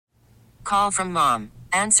call from mom.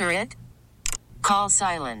 Answer it. Call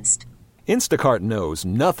silenced. Instacart knows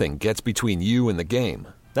nothing gets between you and the game.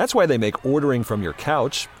 That's why they make ordering from your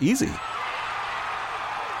couch easy.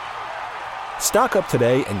 Stock up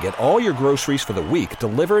today and get all your groceries for the week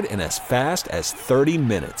delivered in as fast as 30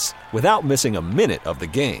 minutes without missing a minute of the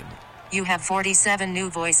game. You have 47 new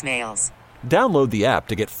voicemails. Download the app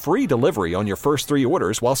to get free delivery on your first 3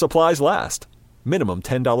 orders while supplies last. Minimum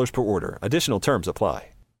 $10 per order. Additional terms apply.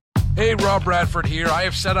 Hey, Rob Bradford here. I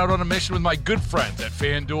have set out on a mission with my good friends at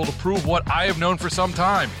FanDuel to prove what I have known for some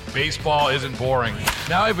time. Baseball isn't boring.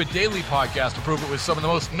 Now I have a daily podcast to prove it with some of the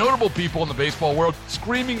most notable people in the baseball world,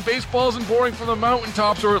 screaming baseball isn't boring from the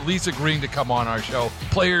mountaintops, or at least agreeing to come on our show.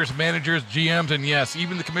 Players, managers, GMs, and yes,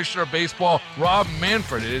 even the commissioner of baseball, Rob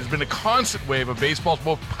Manfred. It has been a constant wave of baseball's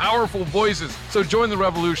most powerful voices. So join the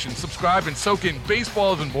revolution. Subscribe and soak in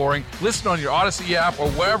Baseball Isn't Boring. Listen on your Odyssey app or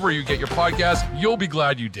wherever you get your podcasts. You'll be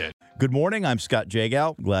glad you did. Good morning. I'm Scott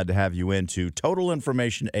Jagow. Glad to have you into Total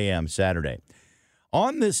Information AM Saturday.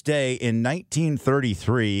 On this day in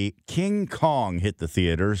 1933, King Kong hit the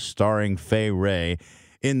theaters, starring Fay Wray.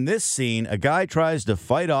 In this scene, a guy tries to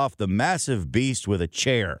fight off the massive beast with a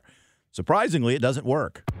chair. Surprisingly, it doesn't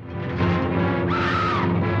work.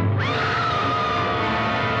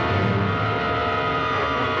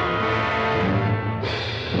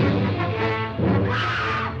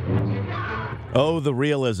 Oh, the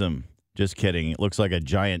realism. Just kidding. It looks like a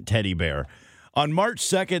giant teddy bear. On March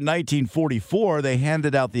 2nd, 1944, they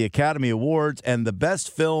handed out the Academy Awards, and the best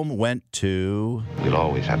film went to... We'll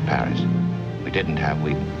always have Paris. We didn't have.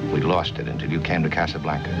 We lost it until you came to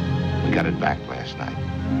Casablanca. We got it back last night.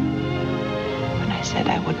 When I said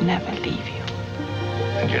I would never leave you.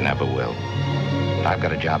 And you never will. But I've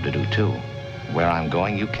got a job to do, too. Where I'm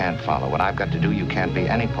going, you can't follow. What I've got to do, you can't be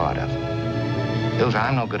any part of. Ilsa,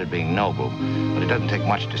 I'm no good at being noble, but it doesn't take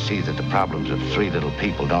much to see that the problems of 3 little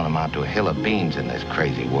people don't amount to a hill of beans in this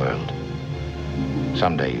crazy world.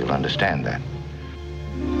 Someday you'll understand that.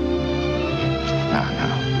 Now.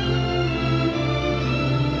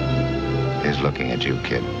 He's looking at you,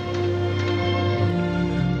 kid.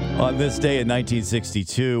 On this day in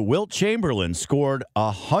 1962, Wilt Chamberlain scored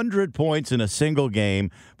 100 points in a single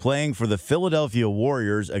game playing for the Philadelphia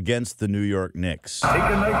Warriors against the New York Knicks. He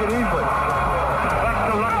can make it easily.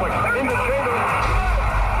 Back to Rutledge. Into Chamberlain.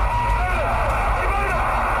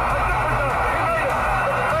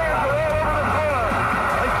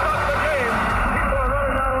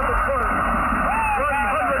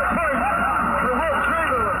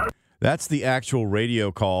 That's the actual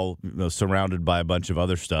radio call, surrounded by a bunch of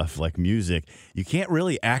other stuff like music. You can't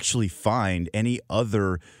really actually find any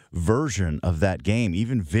other version of that game,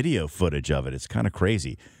 even video footage of it. It's kind of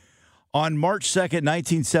crazy. On March 2nd,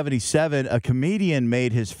 1977, a comedian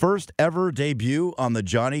made his first ever debut on the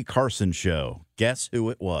Johnny Carson Show. Guess who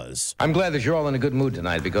it was? I'm glad that you're all in a good mood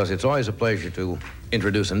tonight because it's always a pleasure to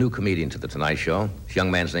introduce a new comedian to The Tonight Show. This young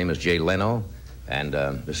man's name is Jay Leno, and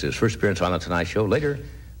this is his first appearance on The Tonight Show. Later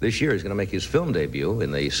this year, he's going to make his film debut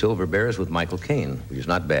in The Silver Bears with Michael Caine, which is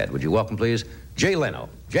not bad. Would you welcome, please, Jay Leno.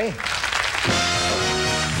 Jay?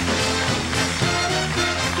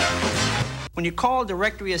 When you call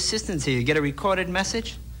directory assistance here, you get a recorded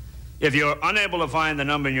message? If you're unable to find the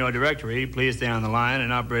number in your directory, please stay on the line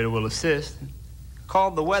and operator will assist.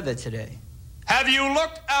 Called the weather today. Have you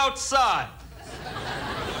looked outside?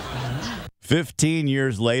 15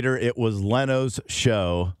 years later, it was Leno's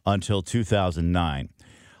show until 2009.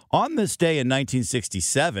 On this day in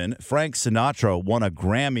 1967, Frank Sinatra won a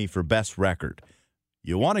Grammy for Best Record.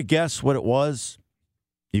 You want to guess what it was?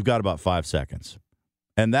 You've got about 5 seconds.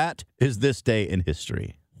 And that is this day in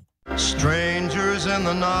history. Strangers in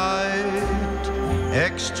the night,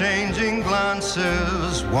 exchanging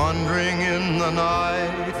glances, wandering in the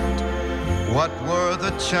night. What were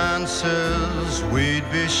the chances we'd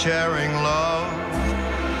be sharing love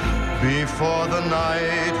before the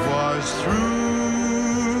night was through?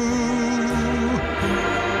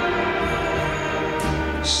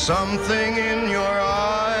 Something in your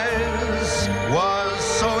eyes was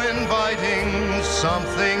so inviting,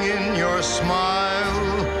 something in your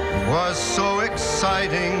smile was so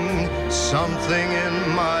exciting, something in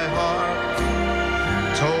my heart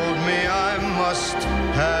told me I must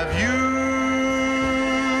have you.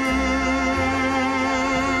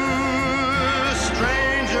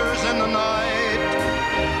 Strangers in the night,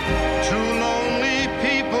 two lonely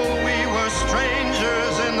people, we were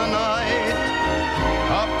strangers in the night,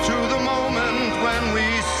 up to the moment when we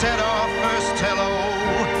said our first hello.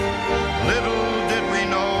 Little did we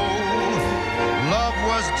know, love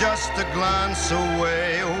was just a glance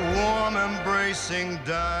away, a warm embracing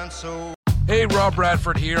dance away. Hey, Hey, Rob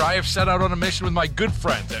Bradford here. I have set out on a mission with my good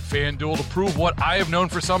friends at FanDuel to prove what I have known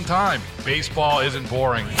for some time. Baseball isn't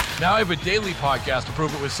boring. Now I have a daily podcast to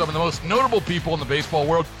prove it with some of the most notable people in the baseball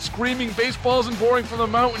world, screaming baseball isn't boring from the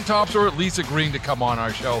mountaintops, or at least agreeing to come on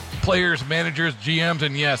our show. Players, managers, GMs,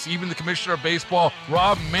 and yes, even the commissioner of baseball,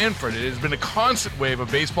 Rob Manfred. It has been a constant wave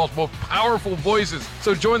of baseball's most powerful voices.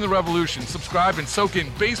 So join the revolution. Subscribe and soak in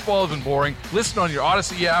Baseball Isn't Boring. Listen on your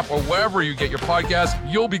Odyssey app or wherever you get your podcasts.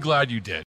 You'll be glad you did.